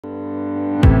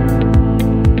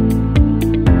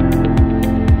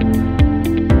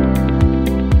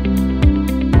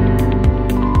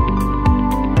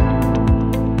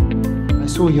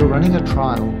saw you're running a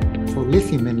trial for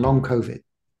lithium in long COVID.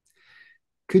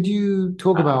 Could you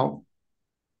talk about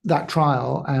that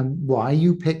trial and why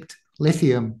you picked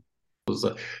lithium?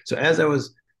 So as I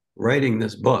was writing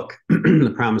this book,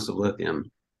 The Promise of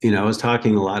Lithium, I was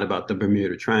talking a lot about the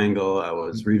Bermuda Triangle. I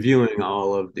was reviewing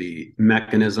all of the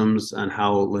mechanisms on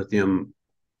how lithium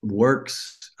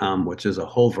works, which is a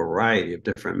whole variety of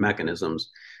different mechanisms.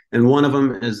 And one of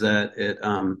them is that it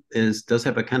does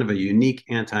have a kind of a unique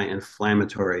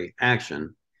anti-inflammatory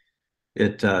action.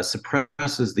 It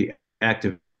suppresses the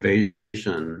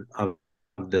activation of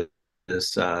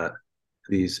this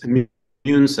these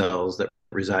immune cells that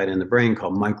reside in the brain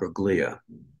called microglia.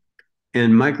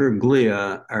 And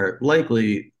microglia are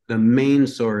likely the main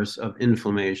source of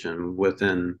inflammation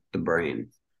within the brain.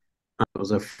 It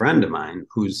was a friend of mine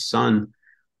whose son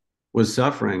was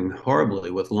suffering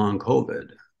horribly with long COVID,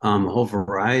 a whole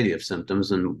variety of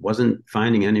symptoms, and wasn't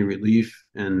finding any relief.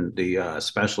 And the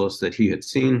specialist that he had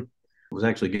seen was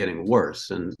actually getting worse.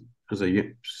 And as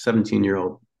a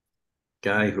 17-year-old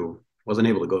guy who wasn't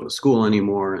able to go to school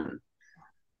anymore, and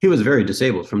he was very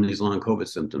disabled from these long COVID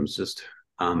symptoms.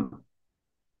 And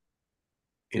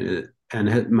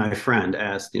my friend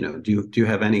asked, do you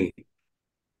have any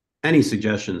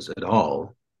suggestions at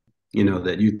all,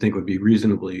 that you think would be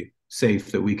reasonably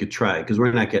safe that we could try, because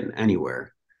we're not getting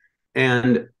anywhere.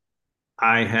 And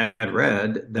I had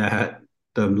read that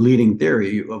the leading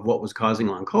theory of what was causing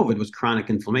long COVID was chronic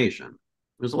inflammation.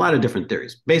 There's a lot of different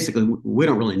theories. Basically, we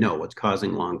don't really know what's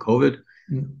causing long COVID,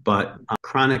 but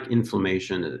chronic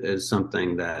inflammation is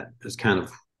something that is kind of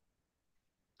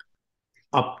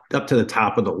up to the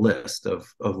top of the list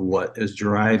of what is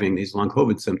driving these long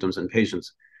COVID symptoms in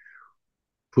patients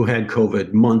who had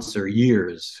COVID months or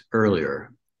years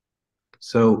earlier.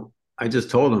 So I just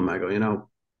told him, I go,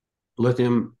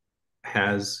 lithium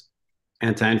has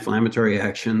anti-inflammatory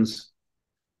actions.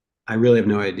 I really have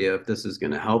no idea if this is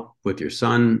going to help with your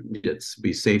son. It's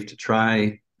be safe to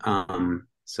try.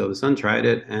 So the son tried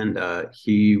it, and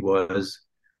he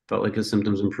felt like his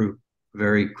symptoms improved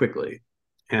very quickly.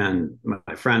 And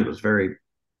my friend was very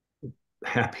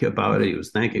happy about it. He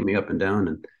was thanking me up and down.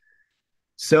 And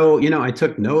so, I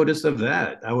took notice of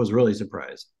that. I was really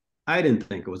surprised. I didn't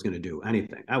think it was going to do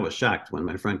anything. I was shocked when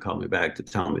my friend called me back to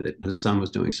tell me that his son was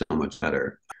doing so much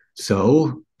better.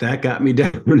 So that got me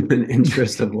down in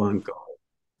interest of long COVID.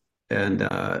 And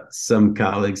some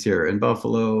colleagues here in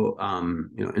Buffalo,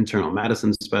 internal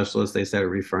medicine specialists, they started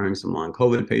referring some long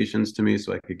COVID patients to me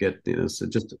so I could get, so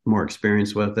just more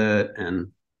experience with it.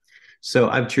 And so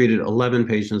I've treated 11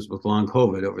 patients with long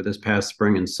COVID over this past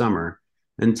spring and summer,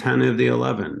 and 10 of the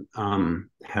 11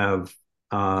 have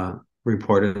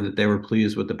reported that they were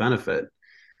pleased with the benefit.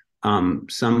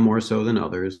 Some more so than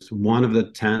others. One of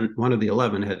the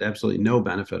 11 had absolutely no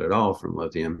benefit at all from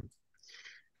lithium.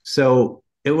 So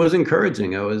it was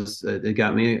encouraging. It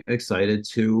got me excited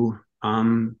to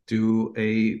do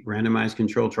a randomized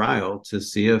controlled trial to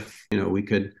see if we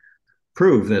could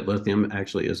prove that lithium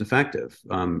actually is effective.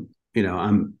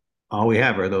 All we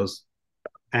have are those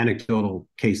anecdotal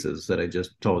cases that I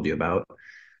just told you about.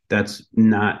 That's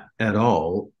not at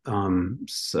all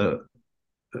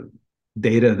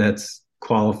data that's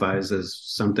qualifies as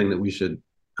something that we should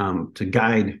to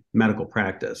guide medical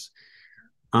practice.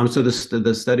 So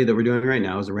the study that we're doing right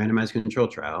now is a randomized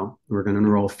controlled trial. We're going to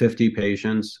enroll 50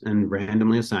 patients and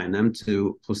randomly assign them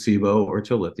to placebo or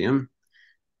to lithium.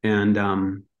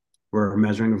 And we're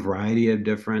measuring a variety of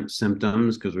different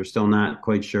symptoms because we're still not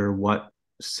quite sure what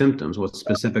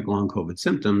specific long COVID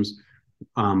symptoms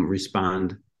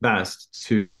respond best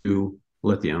to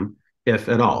lithium, if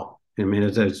at all. I mean, I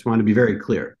just want to be very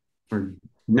clear. We're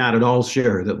not at all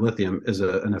sure that lithium is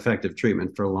an effective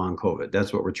treatment for long COVID.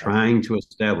 That's what we're trying to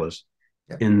establish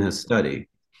in this study.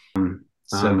 That's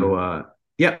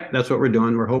what we're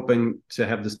doing. We're hoping to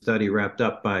have the study wrapped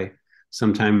up by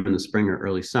sometime in the spring or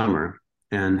early summer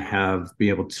and be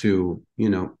able to,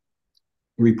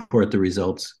 report the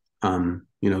results,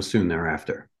 soon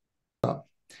thereafter.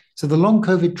 So the long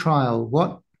COVID trial,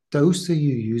 what dose are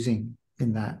you using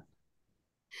in that?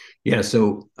 Yeah,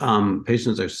 so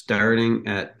patients are starting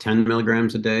at 10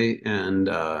 milligrams a day, and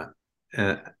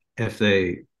if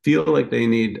they feel like they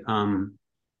need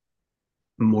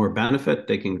more benefit,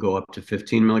 they can go up to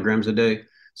 15 milligrams a day.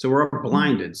 So we're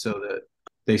blinded so that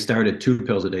they start at 2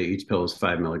 pills a day. Each pill is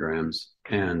 5 milligrams.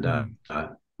 And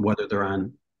whether they're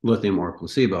on lithium or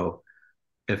placebo,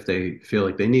 if they feel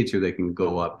like they need to, they can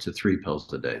go up to 3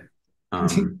 pills a day.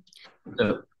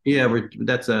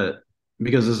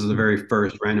 Because this is the very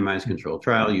first randomized controlled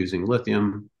trial using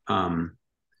lithium. We're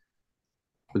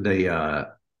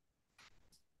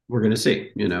going to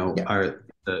see,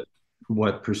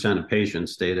 what percent of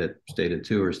patients stayed at stated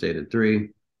 2 or stated 3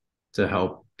 to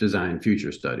help design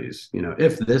future studies.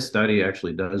 If this study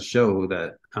actually does show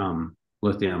that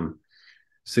lithium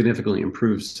significantly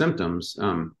improves symptoms,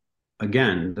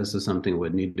 again, this is something that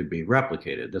would need to be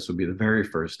replicated. This would be the very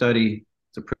first study.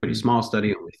 It's a pretty small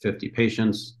study, only 50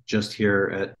 patients, just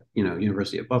here at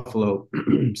University of Buffalo.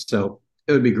 So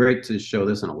it would be great to show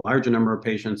this in a larger number of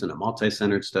patients in a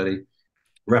multi-centered study.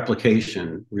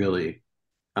 Replication really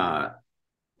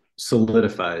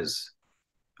solidifies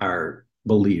our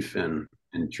belief in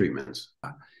treatments.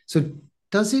 So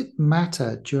does it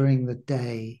matter during the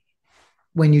day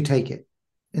when you take it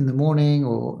in the morning,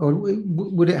 or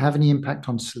would it have any impact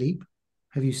on sleep?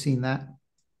 Have you seen that?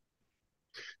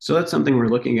 So that's something we're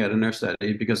looking at in our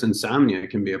study, because insomnia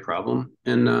can be a problem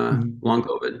in long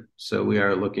COVID. So we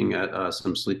are looking at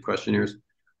some sleep questionnaires.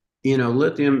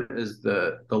 Lithium is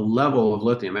the level of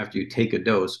lithium after you take a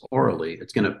dose orally.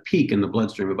 It's going to peak in the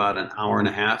bloodstream about an hour and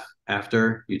a half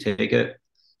after you take it.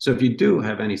 So if you do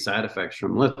have any side effects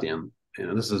from lithium,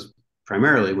 this is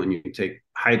primarily when you take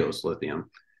high dose lithium,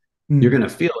 you're going to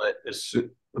feel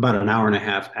it about an hour and a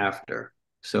half after.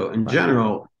 So in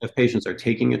general, if patients are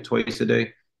taking it twice a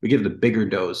day, we give the bigger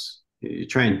dose. You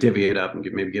try and divvy it up and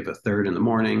maybe give a third in the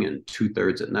morning and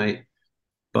 2/3 at night.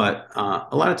 But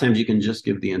a lot of times you can just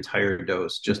give the entire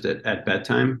dose just at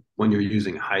bedtime when you're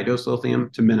using high dose lithium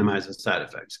to minimize the side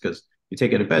effects. Because you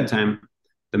take it at bedtime,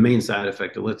 the main side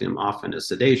effect of lithium often is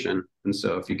sedation. And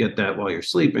so if you get that while you're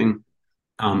sleeping,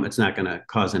 it's not going to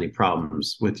cause any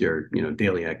problems with your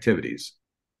daily activities.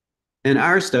 In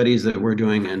our studies that we're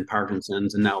doing in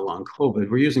Parkinson's and now long COVID,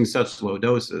 we're using such low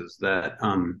doses that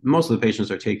most of the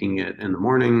patients are taking it in the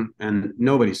morning, and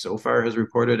nobody so far has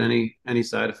reported any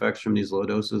side effects from these low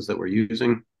doses that we're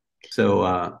using.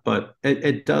 So, but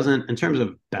it doesn't, in terms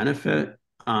of benefit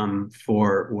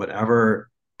for whatever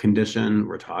condition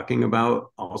we're talking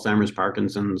about, Alzheimer's,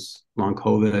 Parkinson's, long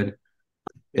COVID,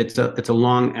 it's a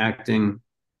long-acting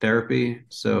therapy,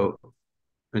 so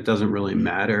it doesn't really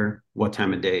matter what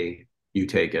time of day you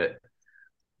take it.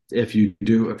 If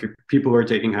people are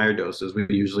taking higher doses, we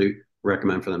usually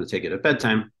recommend for them to take it at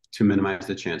bedtime to minimize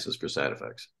the chances for side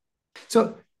effects.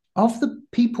 So of the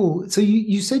people, so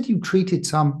you said you treated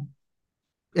some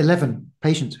 11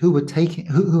 patients who were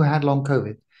who had long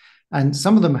COVID, and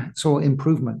some of them saw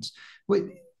improvements.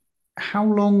 How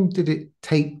long did it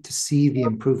take to see the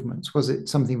improvements? Was it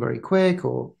something very quick,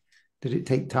 or did it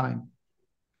take time?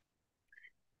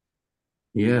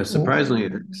 Yeah, surprisingly,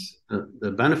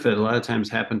 the benefit a lot of times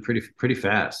happened pretty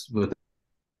fast, with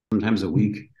sometimes a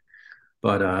week,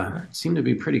 but it seemed to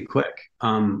be pretty quick,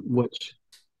 which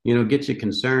gets you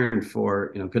concerned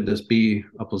for could this be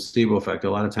a placebo effect? A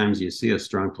lot of times you see a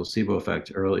strong placebo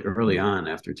effect early on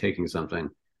after taking something.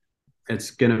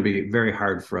 It's going to be very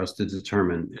hard for us to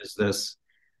determine, is this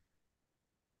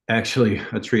actually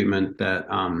a treatment that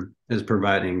is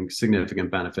providing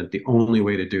significant benefit. The only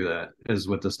way to do that is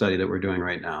with the study that we're doing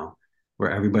right now,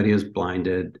 where everybody is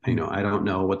blinded. I don't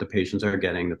know what the patients are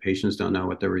getting. The patients don't know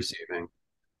what they're receiving.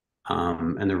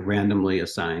 And they're randomly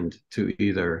assigned to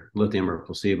either lithium or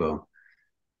placebo.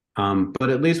 But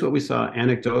at least what we saw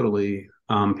anecdotally,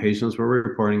 patients were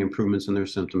reporting improvements in their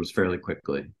symptoms fairly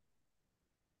quickly.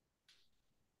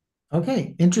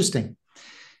 Okay, interesting.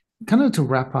 Kind of to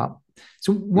wrap up,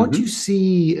 so what do you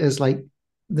see as like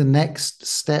the next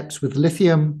steps with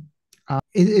lithium,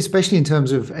 especially in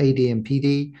terms of AD and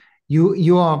PD?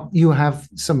 You have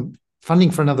some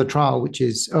funding for another trial, which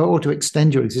is, or to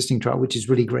extend your existing trial, which is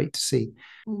really great to see.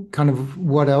 Kind of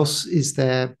what else is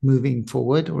there moving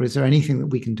forward, or is there anything that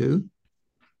we can do?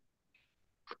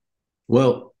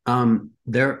 Well,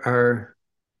 there are.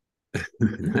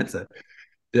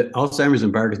 Alzheimer's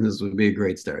and Parkinson's would be a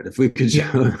great start if we could show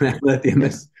that lithium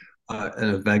is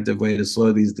an effective way to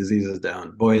slow these diseases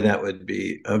down. Boy, that would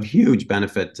be of huge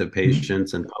benefit to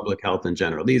patients and public health in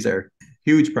general. These are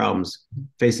huge problems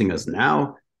facing us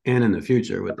now and in the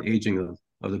future with the aging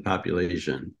of the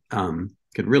population.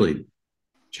 Could really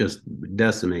just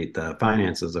decimate the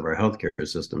finances of our healthcare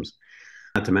systems,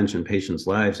 not to mention patients'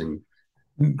 lives and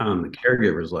the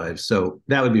caregivers' lives. So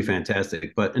that would be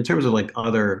fantastic. But in terms of like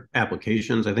other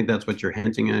applications, I think that's what you're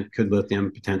hinting at. Could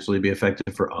lithium potentially be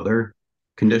effective for other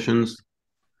conditions?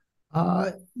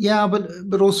 Yeah,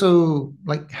 but also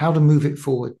like how to move it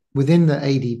forward within the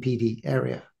ADPD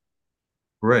area.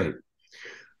 Right.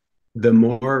 The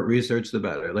more research, the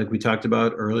better. Like we talked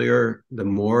about earlier, the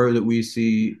more that we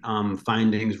see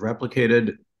findings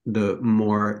replicated, the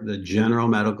more the general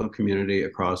medical community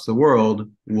across the world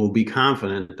will be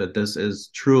confident that this is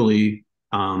truly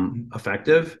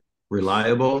effective,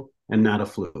 reliable, and not a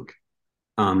fluke.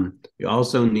 You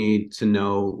also need to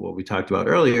know what we talked about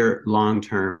earlier,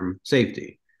 long-term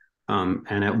safety,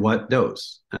 and at what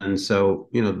dose. And so,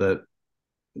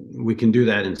 we can do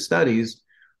that in studies,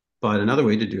 but another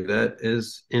way to do that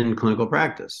is in clinical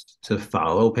practice, to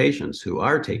follow patients who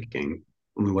are taking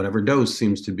whatever dose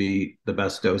seems to be the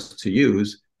best dose to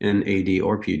use in AD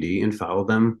or PD, and follow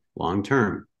them long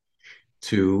term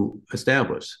to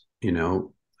establish,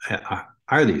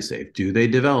 are these safe? Do they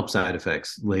develop side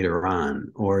effects later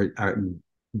on? Or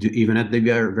even at the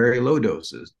very low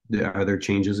doses, are there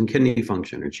changes in kidney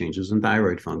function or changes in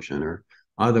thyroid function or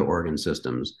other organ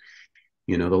systems?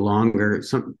 The longer,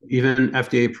 even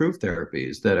FDA approved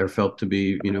therapies that are felt to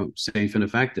be, safe and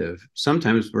effective,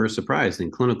 sometimes we're surprised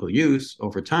in clinical use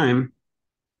over time.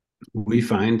 We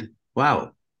find,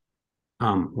 wow,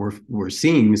 we're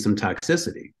seeing some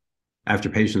toxicity after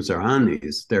patients are on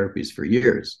these therapies for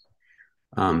years.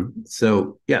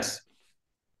 So yes,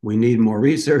 we need more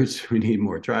research. We need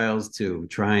more trials to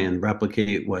try and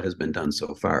replicate what has been done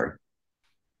so far.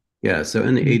 Yeah. So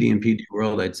in the AD and PD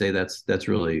world, I'd say that's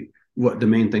really what the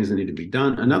main things that need to be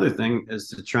done. Another thing is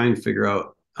to try and figure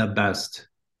out the best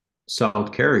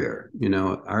salt carrier.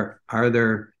 Are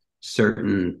there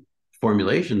certain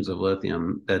formulations of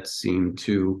lithium that seem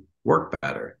to work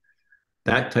better?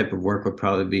 That type of work would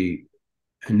probably be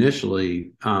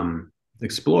initially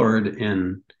explored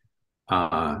in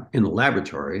the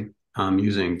laboratory,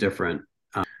 using different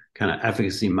kind of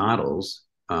efficacy models.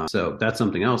 So that's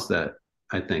something else that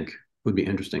I think would be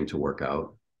interesting to work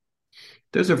out.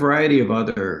 There's a variety of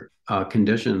other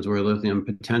conditions where lithium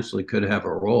potentially could have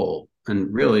a role.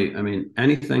 And really, I mean,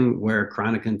 anything where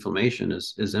chronic inflammation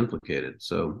is implicated.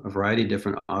 So a variety of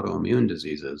different autoimmune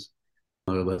diseases,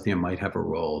 where lithium might have a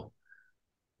role.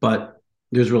 But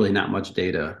there's really not much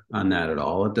data on that at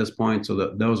all at this point.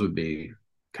 So those would be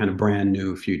kind of brand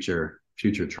new future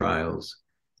trials.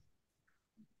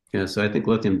 Yeah, so I think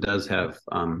lithium does have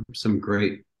some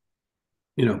great,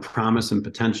 promise and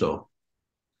potential.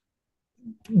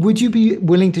 Would you be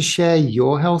willing to share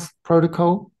your health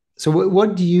protocol? So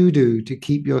what do you do to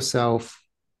keep yourself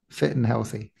fit and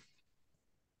healthy?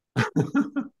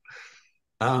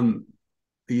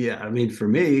 Yeah, I mean, for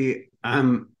me,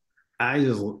 I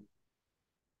just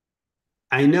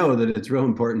I know that it's real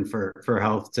important for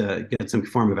health to get some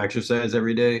form of exercise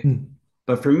every day. Hmm.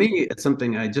 But for me, it's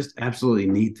something I just absolutely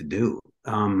need to do.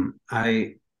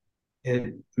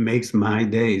 It makes my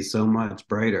day so much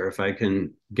brighter if I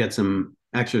can get some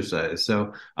exercise.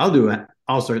 So I'll do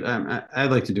all sorts. I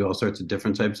like to do all sorts of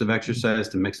different types of exercise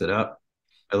to mix it up.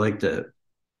 I like to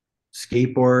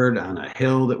skateboard on a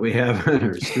hill that we have on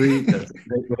our street. That's a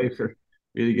great way for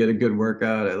me to get a good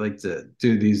workout. I like to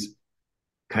do these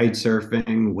kite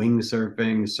surfing, wing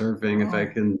surfing. If I Oh,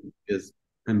 can, is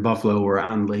in Buffalo, we're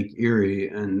on Lake Erie,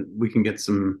 and we can get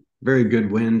some very good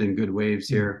wind and good waves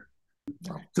hmm. here.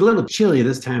 Well, It's a little chilly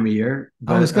this time of year,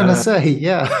 I was but going to say,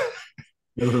 yeah.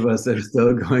 those of us that are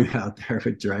still going out there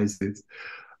with dry suits,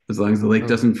 as long as the lake Oh,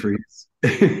 doesn't freeze.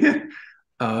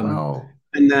 um, wow.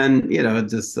 and then,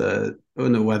 just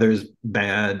when the weather's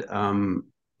bad,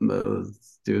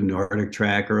 do Nordic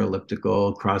track or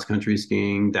elliptical, cross country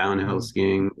skiing, downhill Mm,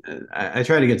 skiing. I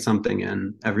try to get something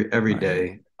in every right.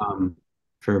 day,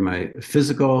 for my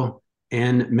physical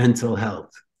and mental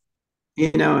health.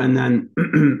 And then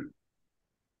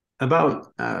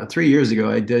about 3 years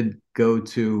ago, I did go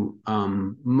to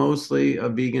mostly a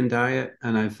vegan diet,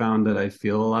 and I found that I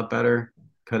feel a lot better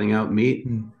cutting out meat.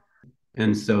 Mm,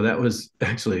 And so that was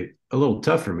actually a little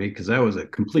tough for me because I was a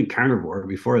complete carnivore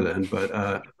before then. But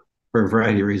for a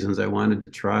variety of reasons, I wanted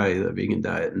to try the vegan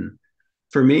diet, and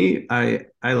for me, I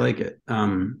like it.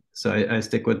 So I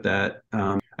stick with that.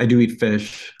 I do eat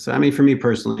fish. So I mean, for me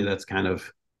personally, that's kind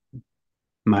of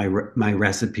my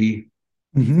recipe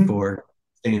hmm. for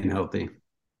staying healthy.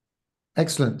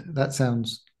 Excellent. That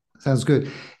sounds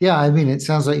good. Yeah, I mean, it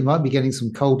sounds like you might be getting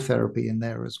some cold therapy in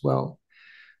there as well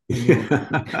when you're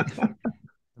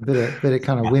a bit of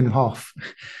kind of Wim Hof.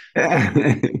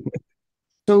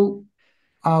 So,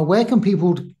 where can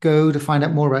people go to find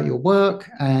out more about your work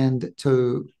and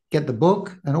to get the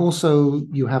book? And also,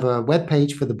 you have a web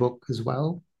page for the book as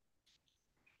well.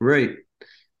 Right.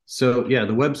 So yeah,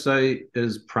 the website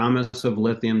is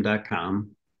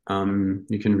promiseoflithium.com.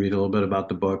 You can read a little bit about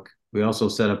the book. We also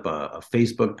set up a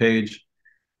Facebook page.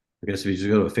 I guess if you just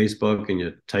go to Facebook and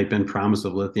you type in Promise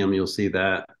of Lithium, you'll see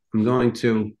that. I'm going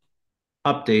to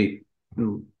update.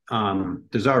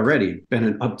 There's already been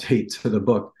an update to the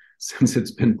book since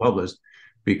it's been published,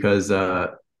 because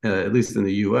at least in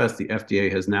the US, the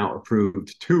FDA has now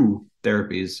approved two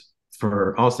therapies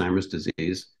for Alzheimer's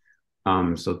disease.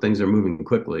 So things are moving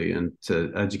quickly, and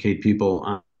to educate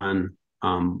people on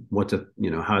what to,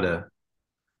 how to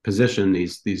position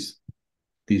these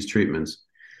treatments.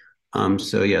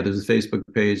 So yeah, there's a Facebook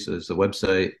page, there's a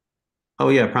website. Oh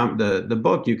yeah, the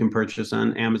book you can purchase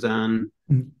on Amazon.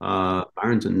 Mm.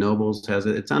 Barnes and Nobles has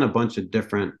it. It's on a bunch of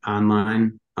different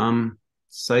online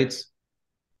sites.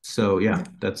 So yeah,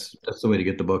 that's the way to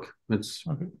get the book. It's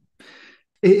Okay.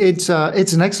 It's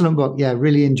an excellent book. Yeah,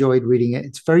 really enjoyed reading it.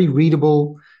 It's very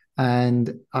readable,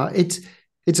 and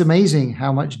it's amazing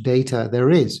how much data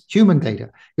there is, human data,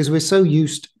 because we're so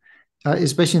used,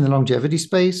 especially in the longevity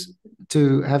space,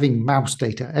 to having mouse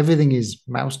data. Everything is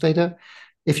mouse data,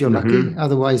 if you're lucky.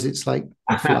 Otherwise, it's like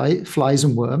flies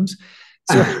and worms.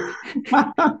 So,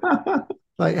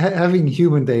 like having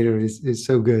human data is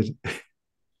so good.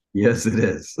 Yes, it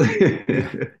is.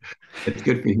 Yeah. It's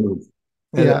good for humans.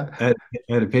 Yeah. I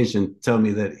had a patient tell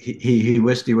me that he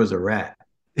wished he was a rat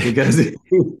because he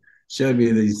showed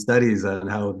me these studies on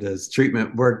how this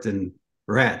treatment worked in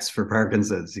rats for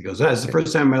Parkinson's. He goes, "That's the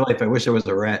first time in my life I wish I was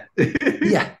a rat."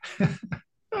 Yeah.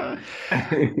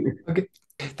 Okay.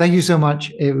 Thank you so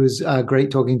much. It was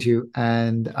great talking to you.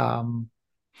 And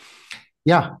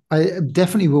yeah, I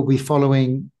definitely will be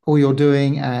following all you're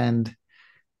doing and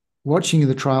watching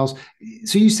the trials.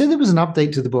 So you said there was an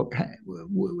update to the book.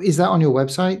 Is that on your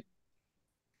website?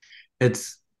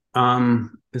 It's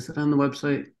is it on the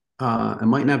website? It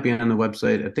might not be on the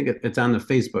website. I think it's on the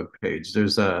Facebook page.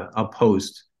 There's a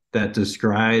post that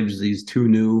describes these two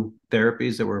new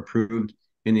therapies that were approved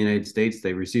in the United States.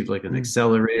 They received like an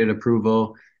accelerated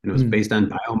approval, and it was based on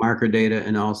biomarker data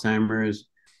in Alzheimer's.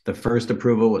 The first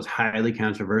approval was highly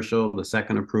controversial. The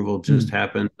second approval just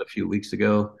happened a few weeks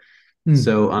ago.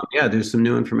 So yeah, there's some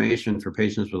new information for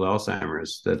patients with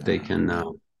Alzheimer's that they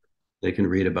can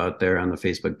read about there on the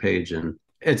Facebook page, and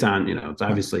it's on, it's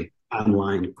obviously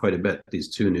online quite a bit. These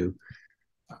two new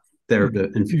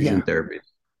infusion therapies.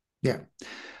 Yeah.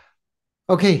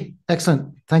 Okay,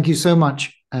 excellent. Thank you so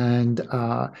much, and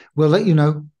we'll let you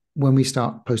know when we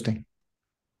start posting.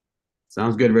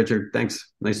 Sounds good, Richard.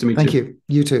 Thanks. Nice to meet you. Thank you.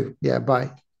 You too. Yeah.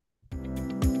 Bye.